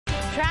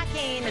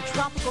Tracking the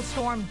tropical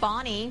storm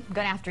Bonnie.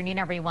 Good afternoon,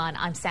 everyone.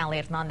 I'm Sally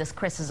Hernandez.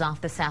 Chris is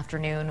off this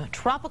afternoon.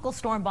 Tropical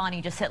storm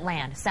Bonnie just hit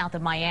land south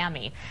of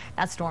Miami.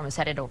 That storm is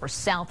headed over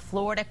South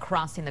Florida,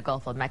 crossing the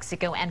Gulf of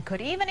Mexico, and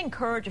could even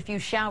encourage a few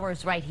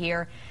showers right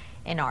here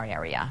in our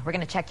area. We're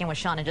going to check in with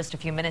Sean in just a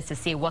few minutes to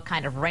see what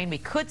kind of rain we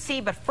could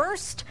see. But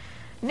first,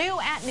 new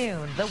at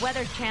noon, the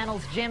Weather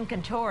Channel's Jim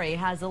Cantore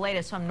has the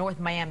latest from North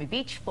Miami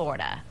Beach,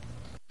 Florida.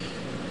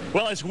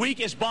 Well, as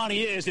weak as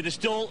Bonnie is, it is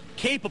still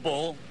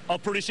capable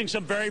of producing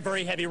some very,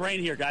 very heavy rain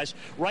here, guys.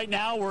 Right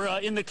now, we're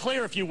in the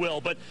clear, if you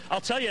will. But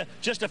I'll tell you,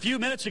 just a few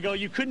minutes ago,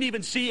 you couldn't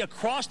even see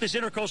across this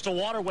intercoastal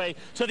waterway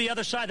to the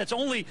other side. That's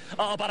only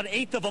about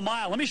 1/8 of a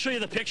mile. Let me show you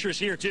the pictures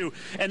here, too.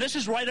 And this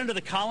is right under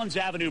the Collins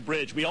Avenue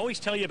Bridge. We always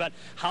tell you about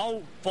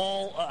how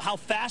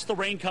fast the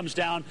rain comes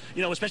down,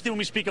 you know, especially when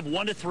we speak of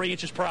 1 to 3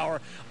 inches per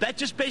hour. That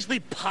just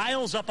basically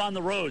piles up on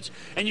the roads.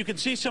 And you can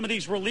see some of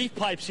these relief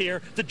pipes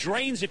here, the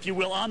drains, if you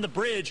will, on the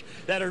bridge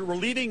that are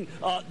relieving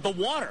the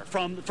water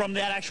from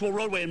that actual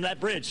roadway and that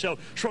bridge. So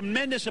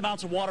tremendous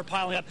amounts of water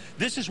piling up.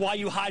 This is why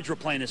you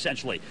hydroplane,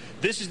 essentially.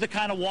 This is the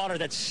kind of water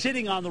that's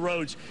sitting on the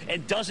roads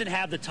and doesn't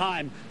have the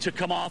time to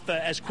come off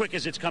as quick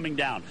as it's coming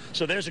down.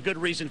 So there's a good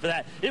reason for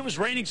that. It was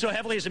raining so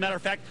heavily, as a matter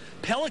of fact,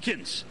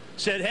 Pelicans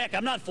said, heck,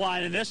 I'm not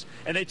flying in this,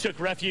 and they took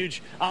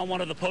refuge on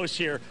one of the posts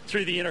here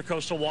through the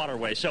intercoastal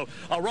waterway. So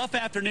a rough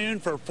afternoon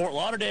for Fort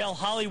Lauderdale,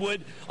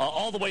 Hollywood,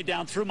 all the way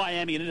down through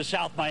Miami and into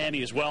South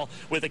Miami as well,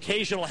 with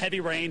occasional heavy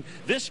rain.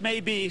 This may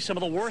be some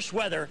of the worst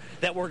weather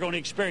that we're going to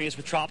experience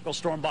with Tropical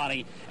Storm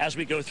Bonnie as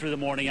we go through the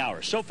morning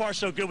hours. So far,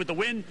 so good with the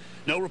wind.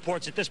 No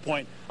reports at this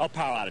point of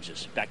power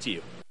outages. Back to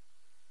you.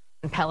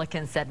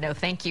 Pelicans said no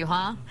thank you,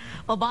 huh?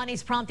 Well,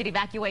 Bonnie's prompted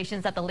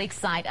evacuations at the leak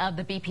site of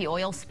the BP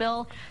oil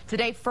spill.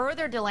 Today,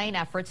 further delaying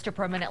efforts to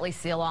permanently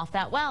seal off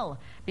that well.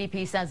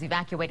 BP says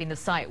evacuating the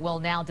site will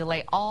now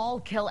delay all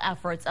kill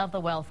efforts of the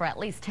well for at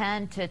least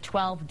 10 to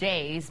 12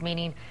 days,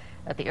 meaning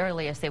that the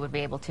earliest they would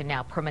be able to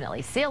now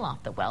permanently seal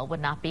off the well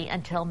would not be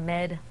until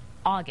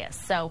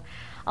mid-August. So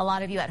a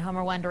lot of you at home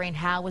are wondering,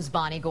 how is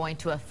Bonnie going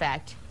to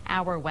affect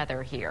our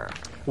weather here?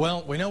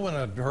 Well, we know when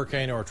a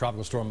hurricane or a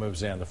tropical storm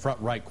moves in, the front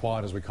right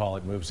quad, as we call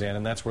it, moves in,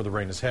 and that's where the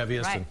rain is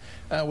heaviest. Right.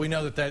 And we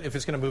know that if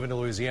it's going to move into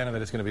Louisiana,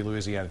 that it's going to be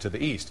Louisiana to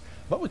the east.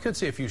 But we could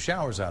see a few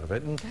showers out of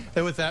it,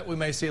 and with that, we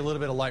may see a little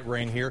bit of light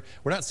rain here.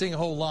 We're not seeing a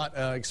whole lot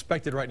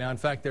expected right now. In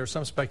fact, there's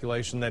some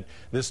speculation that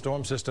this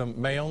storm system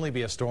may only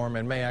be a storm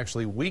and may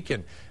actually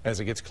weaken as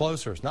it gets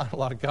closer. There's not a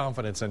lot of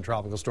confidence in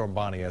Tropical Storm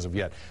Bonnie as of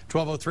yet.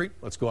 12:03,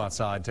 let's go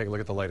outside and take a look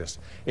at the latest.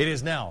 It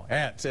is now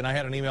at, and I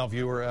had an email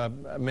viewer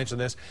mention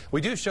this,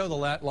 we do show the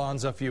lat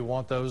lawns if you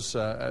want those.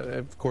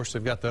 Of course,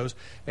 they've got those.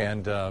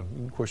 And, of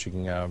course, you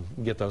can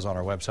get those on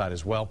our website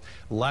as well.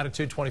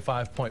 Latitude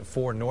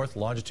 25.4 north,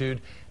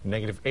 longitude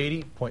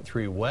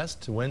 -80.3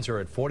 west. Winds are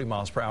at 40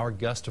 miles per hour,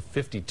 gust of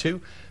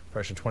 52.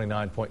 Pressure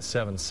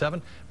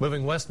 29.77.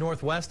 Moving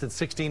west-northwest at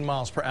 16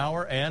 miles per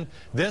hour. And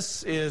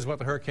this is what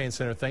the Hurricane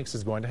Center thinks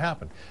is going to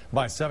happen.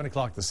 By 7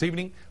 o'clock this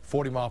evening,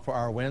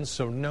 40-mile-per-hour winds,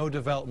 so no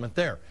development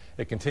there.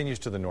 It continues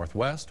to the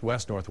northwest,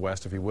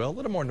 west-northwest, if you will, a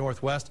little more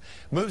northwest,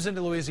 moves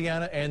into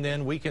Louisiana, and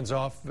then weekends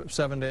off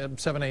 7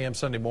 a.m.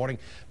 Sunday morning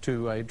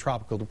to a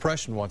tropical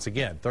depression once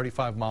again,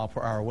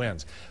 35-mile-per-hour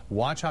winds.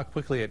 Watch how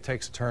quickly it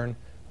takes a turn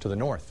to the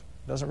north.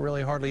 Doesn't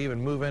really hardly even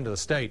move into the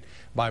state.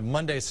 By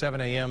Monday, 7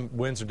 a.m.,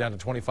 winds are down to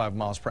 25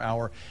 miles per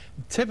hour.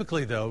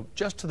 Typically, though,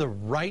 just to the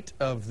right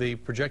of the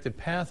projected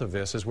path of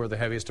this is where the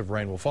heaviest of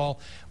rain will fall.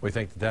 We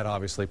think that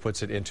obviously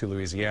puts it into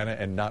Louisiana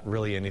and not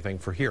really anything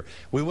for here.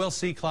 We will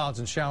see clouds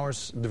and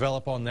showers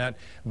develop on that,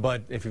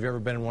 but if you've ever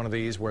been in one of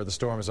these where the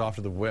storm is off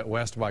to the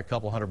west by a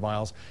couple hundred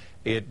miles,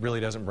 it really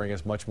doesn't bring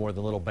us much more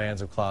than little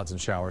bands of clouds and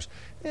showers.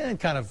 And it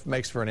kind of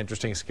makes for an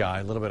interesting sky,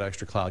 a little bit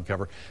extra cloud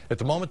cover. At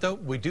the moment, though,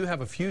 we do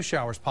have a few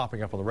showers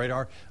popping up on the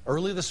radar.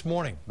 Early this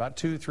morning, about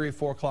 2, 3,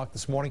 4 o'clock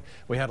this morning,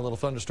 we had a little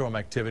thunderstorm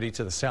activity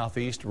to the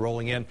southeast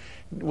rolling in,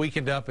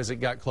 weakened up as it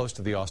got close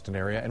to the Austin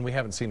area, and we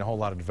haven't seen a whole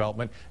lot of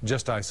development,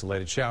 just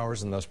isolated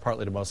showers and those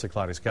partly to mostly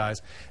cloudy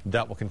skies.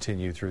 That will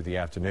continue through the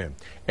afternoon.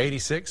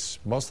 86,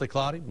 mostly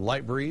cloudy,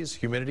 light breeze,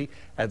 humidity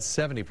at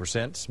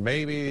 70%.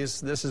 Maybe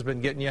this has been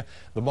getting you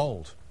the mold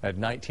at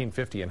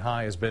 1950 and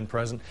high has been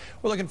present.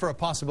 We're looking for a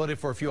possibility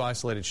for a few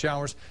isolated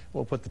showers.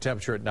 We'll put the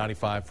temperature at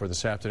 95 for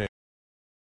this afternoon.